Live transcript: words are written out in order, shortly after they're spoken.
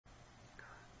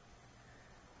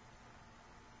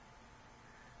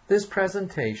This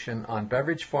presentation on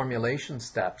beverage formulation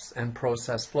steps and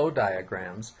process flow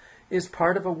diagrams is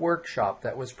part of a workshop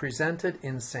that was presented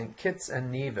in St. Kitts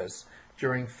and Nevis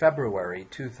during February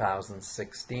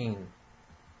 2016.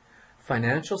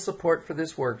 Financial support for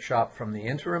this workshop from the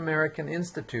Inter-American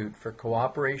Institute for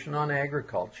Cooperation on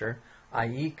Agriculture,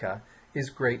 IECA, is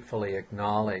gratefully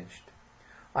acknowledged.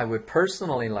 I would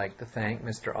personally like to thank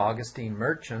Mr. Augustine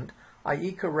Merchant,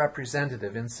 IECA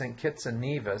representative in St. Kitts and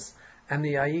Nevis, and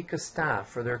the IECA staff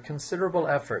for their considerable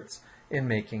efforts in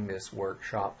making this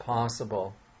workshop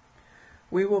possible.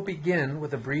 We will begin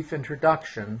with a brief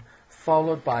introduction,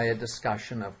 followed by a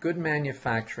discussion of good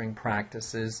manufacturing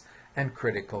practices and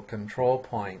critical control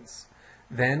points.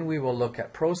 Then we will look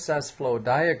at process flow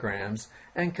diagrams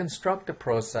and construct a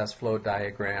process flow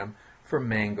diagram for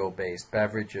mango-based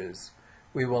beverages.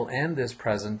 We will end this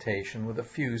presentation with a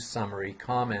few summary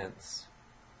comments.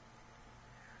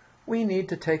 We need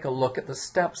to take a look at the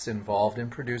steps involved in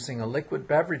producing a liquid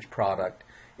beverage product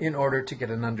in order to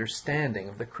get an understanding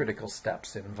of the critical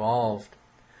steps involved.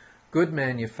 Good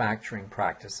manufacturing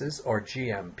practices, or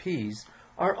GMPs,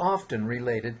 are often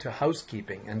related to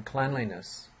housekeeping and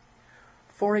cleanliness.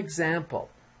 For example,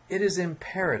 it is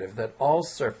imperative that all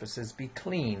surfaces be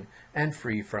clean and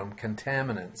free from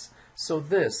contaminants, so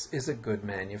this is a good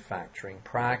manufacturing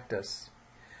practice.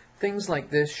 Things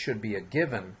like this should be a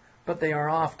given, but they are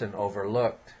often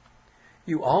overlooked.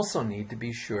 You also need to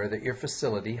be sure that your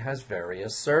facility has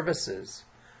various services.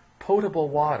 Potable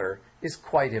water is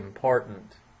quite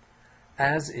important,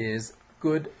 as is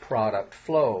good product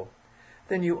flow.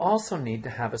 Then you also need to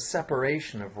have a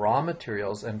separation of raw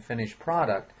materials and finished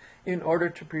product in order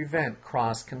to prevent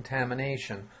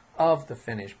cross-contamination of the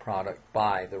finished product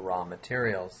by the raw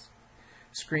materials.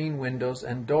 Screen windows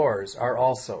and doors are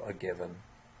also a given.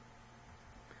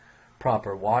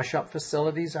 Proper wash-up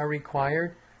facilities are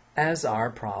required, as are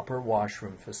proper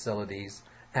washroom facilities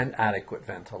and adequate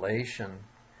ventilation.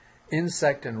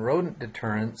 Insect and rodent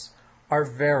deterrents are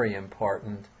very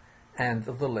important, and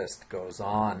the list goes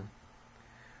on.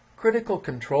 Critical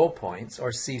control points,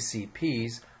 or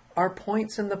CCPs, are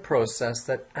points in the process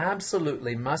that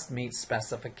absolutely must meet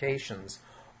specifications,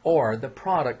 or the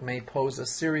product may pose a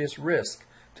serious risk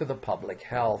to the public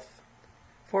health.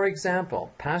 For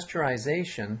example,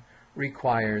 pasteurization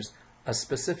requires a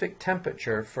specific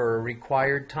temperature for a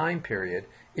required time period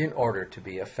in order to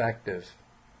be effective.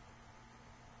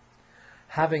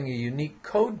 Having a unique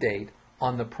code date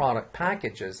on the product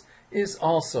packages is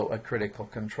also a critical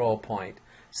control point,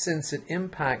 since it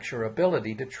impacts your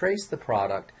ability to trace the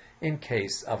product in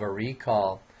case of a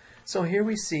recall. So here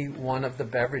we see one of the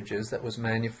beverages that was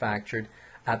manufactured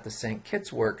at the St.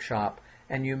 Kitts workshop,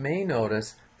 and you may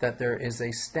notice that there is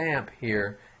a stamp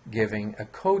here giving a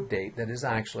code date that is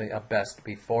actually a best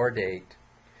before date.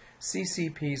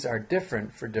 CCPs are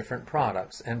different for different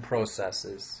products and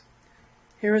processes.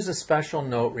 Here is a special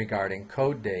note regarding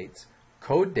code dates.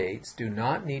 Code dates do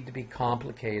not need to be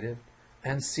complicated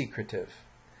and secretive.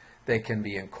 They can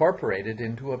be incorporated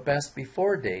into a best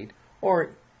before date,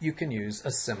 or you can use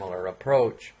a similar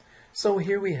approach. So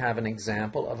here we have an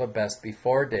example of a best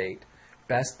before date.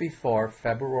 Best before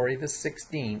February the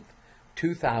 16th,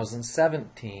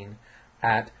 2017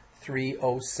 at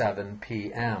 3:07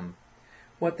 p.m.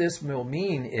 What this will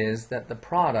mean is that the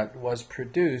product was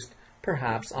produced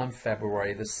perhaps on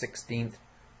February the 16th,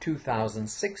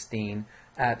 2016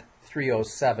 at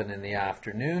 3:07 in the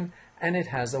afternoon, and it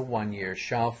has a 1-year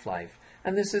shelf life.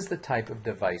 And this is the type of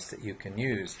device that you can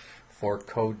use for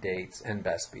code dates and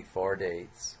best before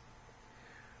dates.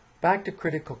 Back to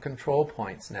critical control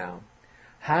points now.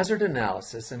 Hazard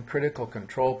analysis and critical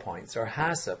control points, or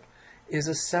HACCP, is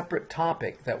a separate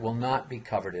topic that will not be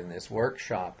covered in this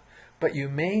workshop, but you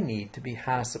may need to be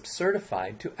HACCP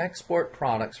certified to export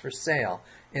products for sale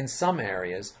in some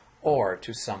areas or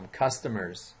to some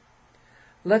customers.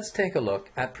 Let's take a look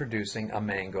at producing a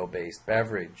mango-based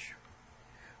beverage.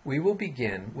 We will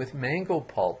begin with mango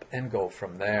pulp and go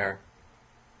from there.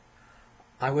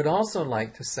 I would also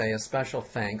like to say a special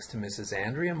thanks to Mrs.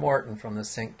 Andrea Morton from the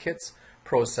St. Kitts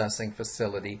Processing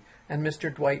Facility and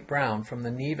Mr. Dwight Brown from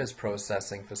the Nevis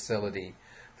Processing Facility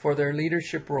for their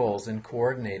leadership roles in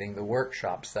coordinating the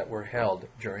workshops that were held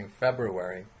during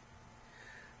February.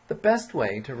 The best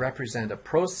way to represent a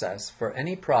process for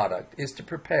any product is to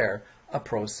prepare a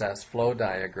process flow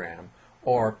diagram,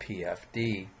 or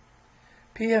PFD.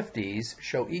 PFDs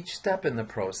show each step in the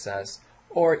process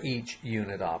or each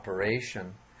unit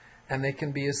operation, and they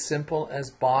can be as simple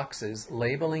as boxes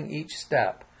labeling each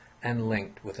step and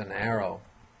linked with an arrow.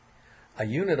 A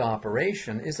unit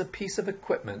operation is a piece of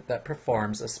equipment that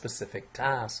performs a specific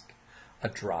task. A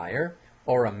dryer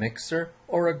or a mixer,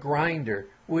 or a grinder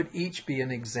would each be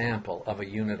an example of a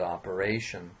unit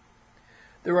operation.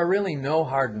 There are really no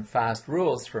hard and fast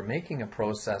rules for making a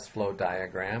process flow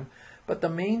diagram, but the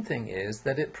main thing is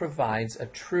that it provides a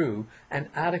true and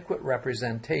adequate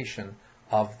representation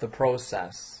of the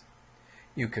process.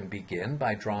 You can begin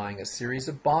by drawing a series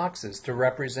of boxes to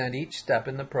represent each step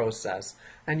in the process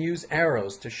and use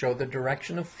arrows to show the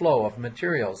direction of flow of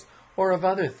materials or of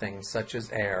other things such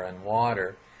as air and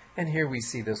water. And here we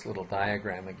see this little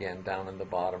diagram again down in the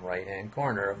bottom right-hand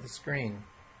corner of the screen.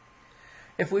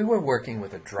 If we were working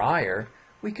with a dryer,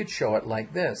 we could show it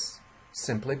like this,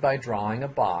 simply by drawing a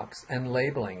box and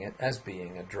labeling it as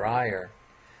being a dryer.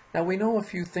 Now we know a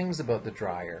few things about the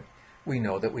dryer. We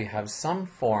know that we have some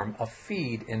form of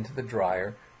feed into the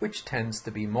dryer which tends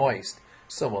to be moist,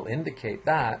 so we'll indicate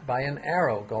that by an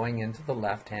arrow going into the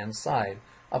left-hand side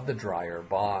of the dryer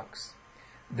box.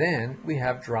 Then we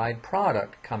have dried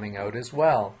product coming out as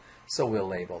well, so we'll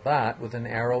label that with an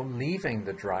arrow leaving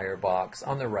the dryer box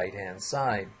on the right-hand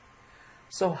side.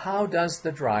 So how does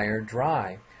the dryer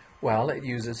dry? Well, it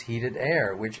uses heated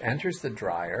air which enters the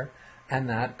dryer, and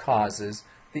that causes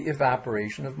the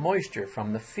evaporation of moisture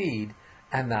from the feed,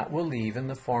 and that will leave in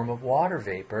the form of water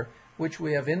vapor, which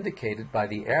we have indicated by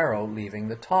the arrow leaving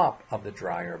the top of the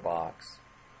dryer box.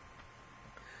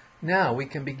 Now we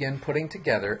can begin putting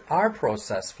together our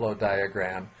process flow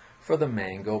diagram for the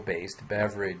mango-based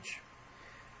beverage.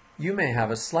 You may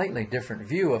have a slightly different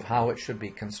view of how it should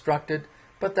be constructed,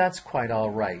 but that's quite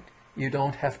all right. You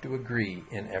don't have to agree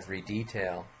in every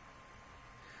detail.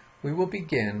 We will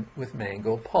begin with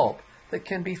mango pulp that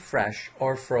can be fresh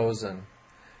or frozen.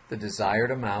 The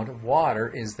desired amount of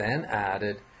water is then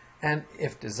added, and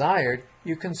if desired,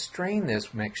 you can strain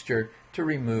this mixture to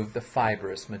remove the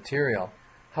fibrous material.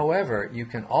 However, you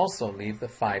can also leave the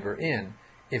fiber in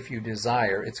if you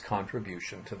desire its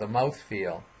contribution to the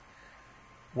mouthfeel.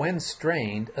 When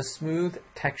strained, a smooth,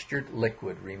 textured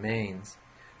liquid remains.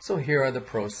 So here are the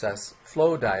process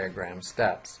flow diagram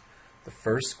steps. The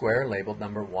first square, labeled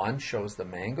number 1, shows the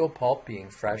mango pulp being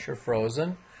fresh or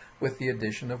frozen with the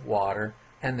addition of water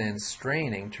and then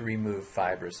straining to remove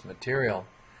fibrous material,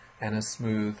 and a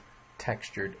smooth,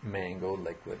 textured mango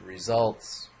liquid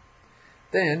results.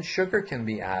 Then sugar can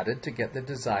be added to get the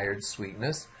desired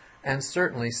sweetness, and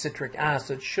certainly citric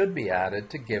acid should be added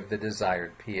to give the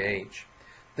desired pH.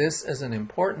 This is an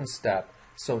important step,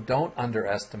 so don't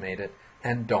underestimate it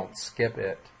and don't skip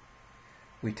it.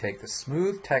 We take the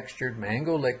smooth textured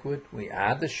mango liquid, we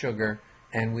add the sugar,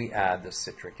 and we add the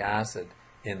citric acid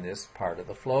in this part of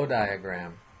the flow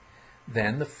diagram.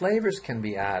 Then the flavors can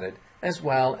be added, as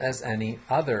well as any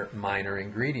other minor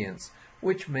ingredients,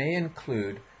 which may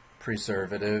include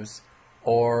preservatives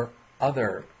or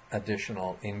other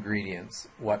additional ingredients,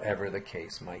 whatever the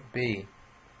case might be.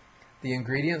 The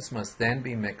ingredients must then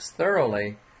be mixed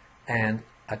thoroughly, and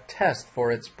a test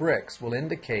for its bricks will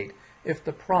indicate if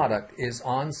the product is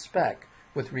on spec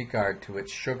with regard to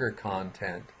its sugar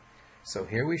content. So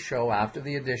here we show after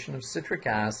the addition of citric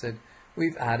acid,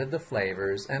 we've added the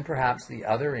flavors and perhaps the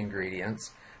other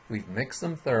ingredients, we've mixed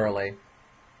them thoroughly,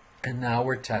 and now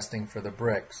we're testing for the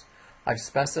bricks. I've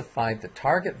specified the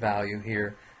target value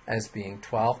here as being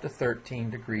 12 to 13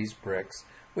 degrees bricks,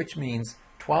 which means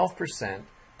 12%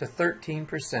 to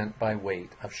 13% by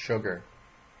weight of sugar.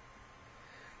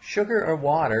 Sugar or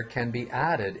water can be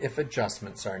added if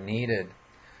adjustments are needed.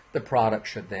 The product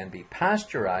should then be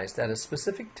pasteurized at a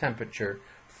specific temperature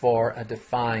for a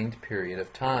defined period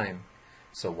of time.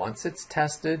 So once it's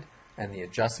tested and the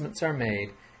adjustments are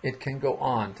made, it can go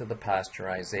on to the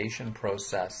pasteurization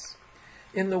process.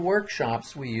 In the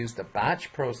workshops, we used a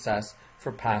batch process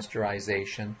for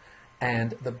pasteurization,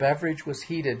 and the beverage was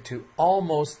heated to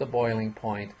almost the boiling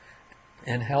point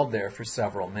and held there for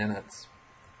several minutes.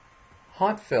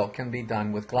 Hot fill can be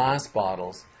done with glass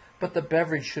bottles, but the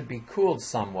beverage should be cooled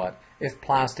somewhat if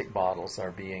plastic bottles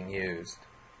are being used.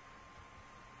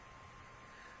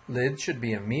 Lids should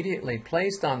be immediately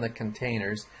placed on the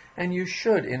containers, and you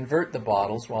should invert the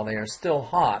bottles while they are still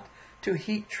hot to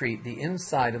heat treat the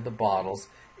inside of the bottles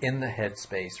in the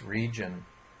headspace region.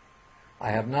 I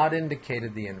have not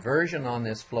indicated the inversion on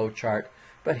this flow chart,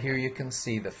 but here you can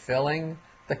see the filling,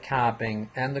 the capping,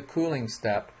 and the cooling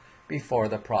step before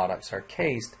the products are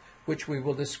cased, which we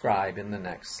will describe in the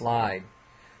next slide.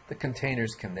 The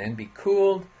containers can then be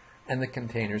cooled, and the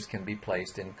containers can be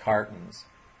placed in cartons.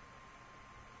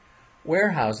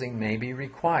 Warehousing may be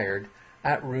required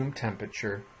at room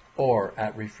temperature or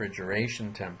at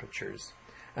refrigeration temperatures,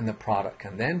 and the product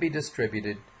can then be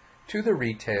distributed to the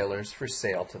retailers for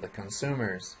sale to the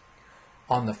consumers.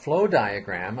 On the flow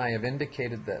diagram, I have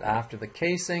indicated that after the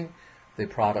casing, The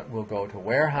product will go to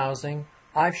warehousing.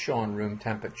 I've shown room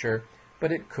temperature,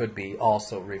 but it could be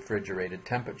also refrigerated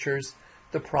temperatures.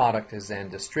 The product is then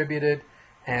distributed,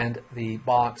 and the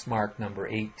box marked number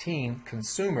 18,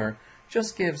 consumer,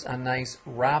 just gives a nice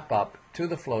wrap-up to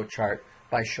the flowchart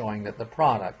by showing that the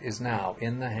product is now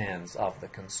in the hands of the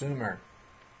consumer.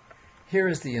 Here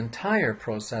is the entire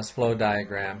process flow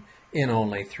diagram in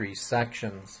only 3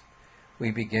 sections.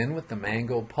 We begin with the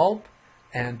mango pulp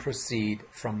and proceed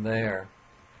from there.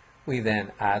 We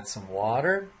then add some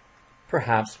water,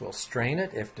 perhaps we'll strain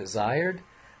it if desired,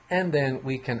 and then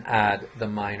we can add the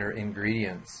minor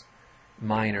ingredients,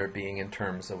 minor being in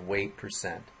terms of weight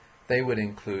percent. They would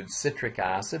include citric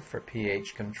acid for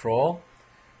pH control,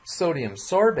 sodium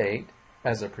sorbate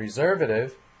as a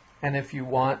preservative, and if you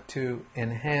want to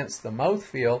enhance the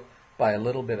mouthfeel by a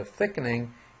little bit of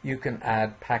thickening, you can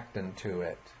add pectin to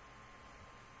it.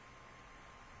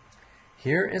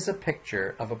 Here is a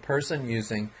picture of a person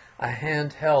using a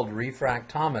handheld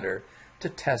refractometer to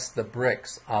test the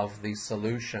bricks of the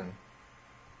solution.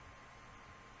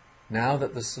 Now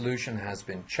that the solution has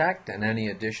been checked and any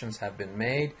additions have been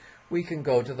made, we can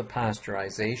go to the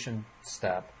pasteurization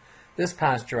step. This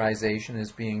pasteurization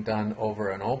is being done over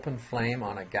an open flame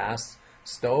on a gas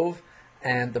stove,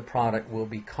 and the product will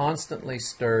be constantly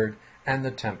stirred and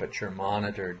the temperature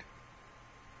monitored.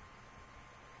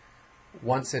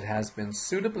 Once it has been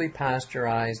suitably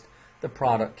pasteurized, the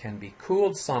product can be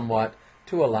cooled somewhat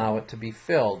to allow it to be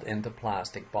filled into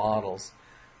plastic bottles.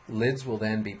 Lids will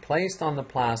then be placed on the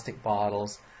plastic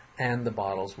bottles and the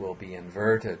bottles will be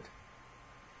inverted.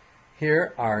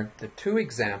 Here are the 2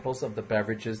 examples of the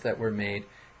beverages that were made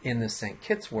in the St.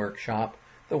 Kitts workshop.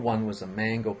 The one was a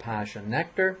mango passion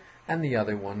nectar and the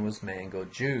other one was mango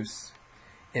juice.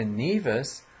 In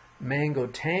Nevis, mango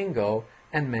tango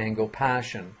and mango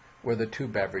passion were the 2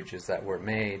 beverages that were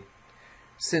made.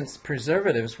 Since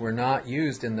preservatives were not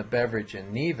used in the beverage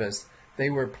in Nevis, they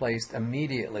were placed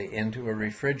immediately into a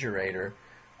refrigerator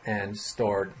and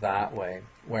stored that way,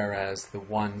 whereas the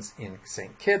ones in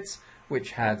St. Kitts,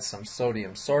 which had some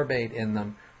sodium sorbate in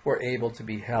them, were able to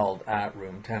be held at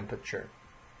room temperature.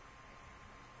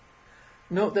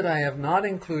 Note that I have not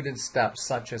included steps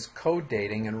such as code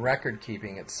dating and record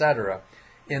keeping, etc.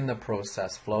 in the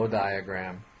process flow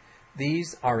diagram.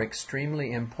 These are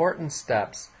extremely important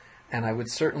steps, and I would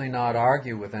certainly not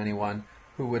argue with anyone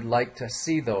who would like to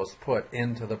see those put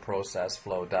into the process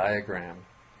flow diagram.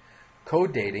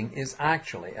 Code dating is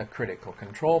actually a critical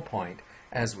control point,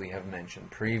 as we have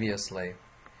mentioned previously.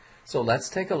 So let's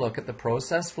take a look at the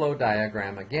process flow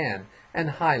diagram again and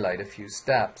highlight a few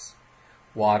steps.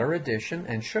 Water addition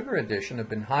and sugar addition have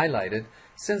been highlighted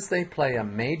since they play a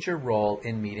major role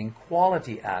in meeting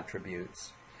quality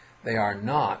attributes. They are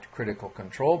not critical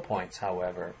control points,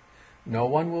 however. No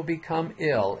one will become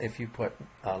ill if you put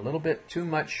a little bit too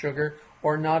much sugar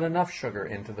or not enough sugar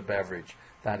into the beverage.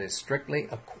 That is strictly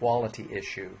a quality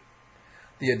issue.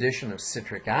 The addition of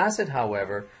citric acid,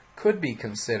 however, could be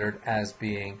considered as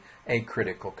being a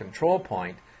critical control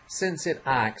point since it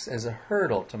acts as a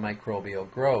hurdle to microbial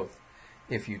growth.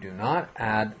 If you do not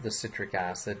add the citric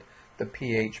acid, the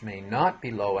pH may not be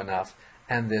low enough,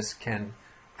 and this can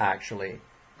actually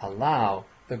allow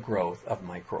the growth of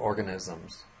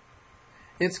microorganisms.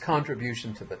 Its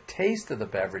contribution to the taste of the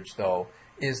beverage, though,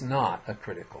 is not a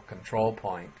critical control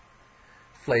point.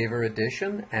 Flavor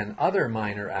addition and other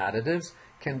minor additives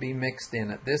can be mixed in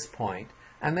at this point,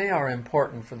 and they are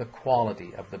important for the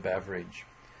quality of the beverage.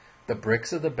 The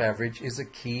bricks of the beverage is a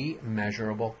key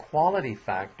measurable quality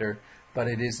factor, but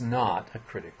it is not a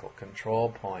critical control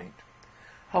point.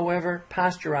 However,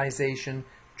 pasteurization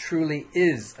truly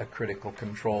is a critical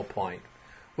control point.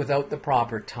 Without the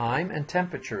proper time and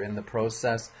temperature in the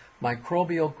process,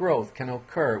 microbial growth can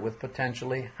occur with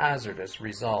potentially hazardous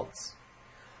results.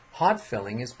 Hot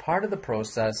filling is part of the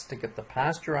process to get the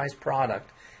pasteurized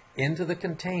product into the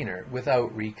container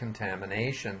without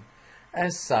recontamination.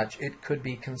 As such, it could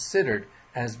be considered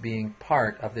as being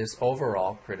part of this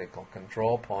overall critical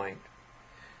control point.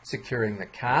 Securing the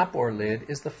cap or lid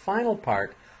is the final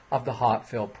part of the hot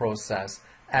fill process,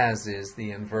 as is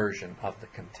the inversion of the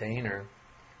container.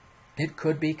 It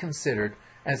could be considered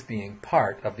as being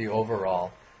part of the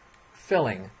overall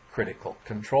filling critical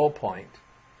control point.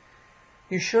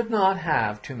 You should not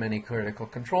have too many critical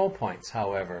control points,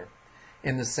 however.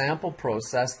 In the sample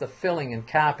process, the filling and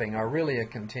capping are really a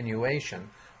continuation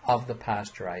of the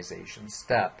pasteurization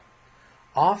step.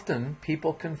 Often,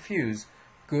 people confuse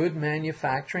good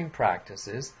manufacturing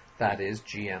practices, that is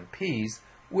GMPs,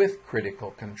 with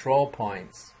critical control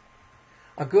points.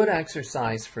 A good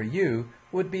exercise for you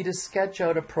would be to sketch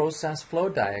out a process flow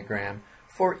diagram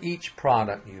for each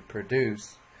product you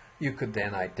produce. You could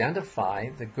then identify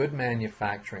the good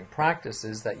manufacturing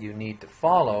practices that you need to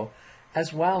follow,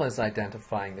 as well as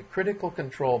identifying the critical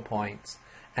control points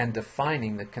and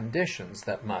defining the conditions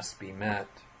that must be met.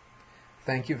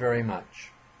 Thank you very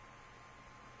much.